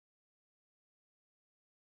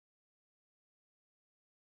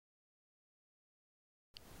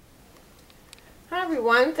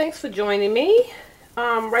everyone, thanks for joining me.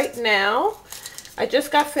 Right now I just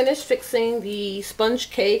got finished fixing the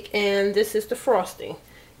sponge cake, and this is the frosting.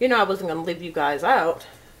 You know, I wasn't going to leave you guys out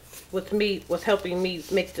with helping me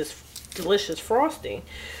make this delicious frosting.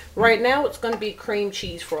 Right now it's going to be cream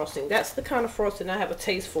cheese frosting. That's the kind of frosting I have a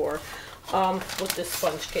taste for with this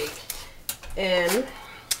sponge cake. And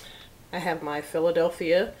I have my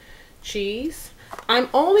Philadelphia cheese. I'm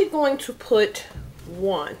only going to put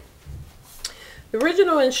one. The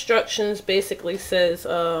original instructions basically says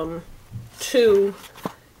 2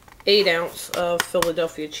 8-ounce of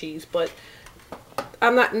Philadelphia cheese, but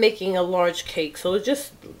I'm not making a large cake, so it's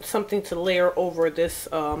just something to layer over this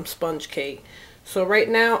sponge cake. So right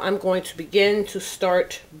now I'm going to begin to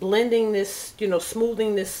start blending this, you know,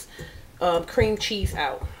 smoothing this cream cheese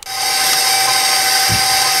out.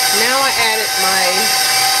 Now I added my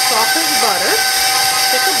softened butter,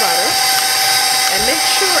 thicker butter. And make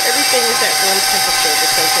sure everything is at room temperature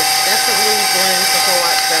because it definitely blends a whole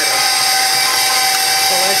lot better.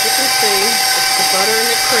 So as you can see, it's the butter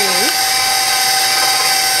and the cream.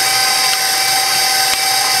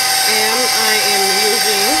 And I am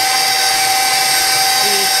using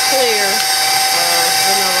the clear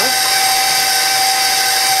vanilla.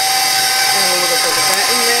 And a little bit of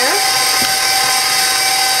that in there.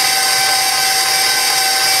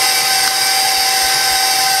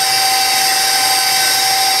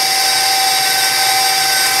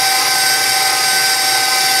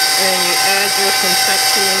 And you add your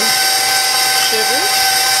confection sugar,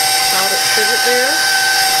 powdered sugar there.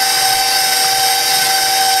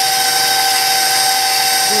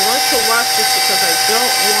 You want to watch this because I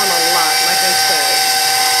don't want a lot, like I said.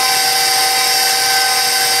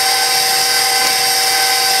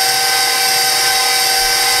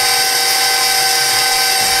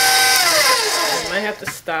 You might have to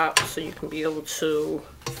stop so you can be able to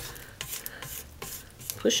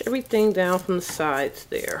push everything down from the sides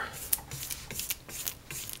there.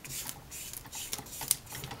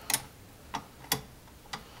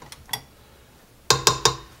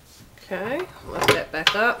 Okay, lift that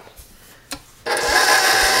back up. So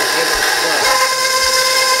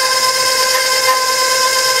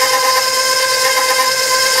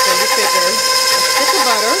you figure a stick of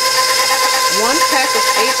butter, 1 pack of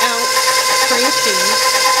 8-ounce cream cheese,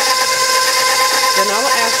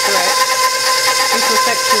 vanilla extract, and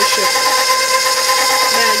confection sugar.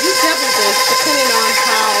 Now you double this depending on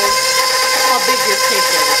how big your cake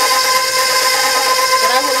is.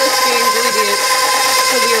 But I will list the ingredients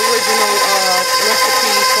for the original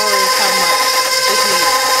recipe as far as how much is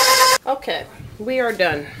needed. Okay, we are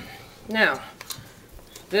done. Now,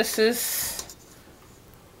 this is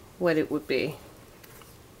what it would be.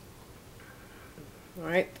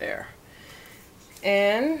 Right there.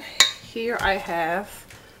 And here I have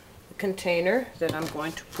container that I'm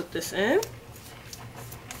going to put this in,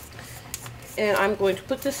 and I'm going to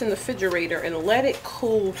put this in the refrigerator and let it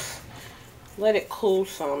cool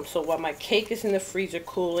some. So while my cake is in the freezer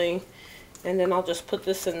cooling, and then I'll just put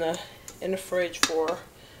this in the fridge for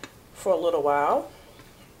a little while,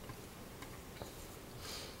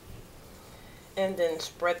 and then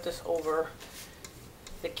spread this over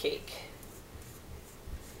the cake.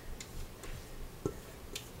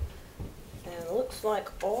 And it looks like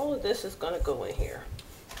all of this is going to go in here.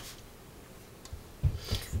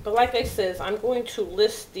 But like I said, I'm going to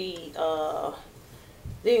list the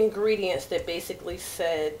ingredients that basically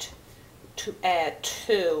said to add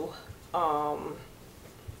to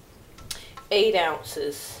 8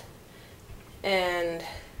 ounces. And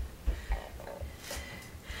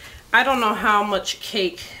I don't know how much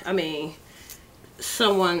cake, I mean,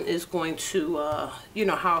 someone is going to you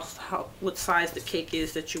know what size the cake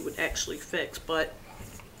is that you would actually fix, but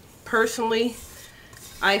personally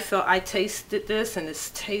I tasted this and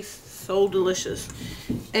it tastes so delicious,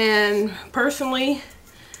 and personally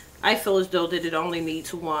I feel as though that it only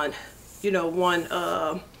needs one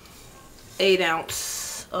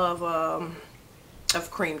 8-ounce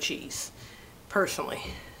of cream cheese personally.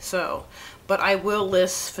 So but I will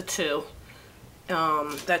list for 2.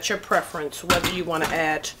 That's your preference, whether you want to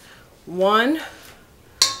add 1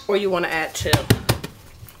 or you want to add 2.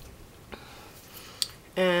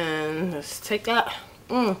 And let's take that.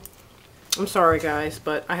 I'm sorry guys,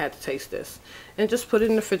 but I had to taste this. And just put it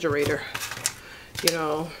in the refrigerator. You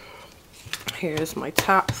know, here's my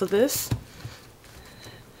top for this.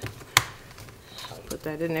 I'll put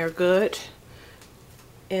that in there good.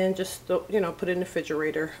 And just, you know, put it in the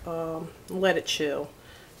refrigerator. Let it chill.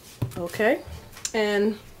 Okay.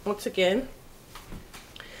 And once again,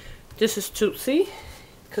 this is Tootsie,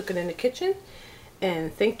 cooking in the kitchen,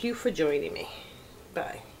 and thank you for joining me.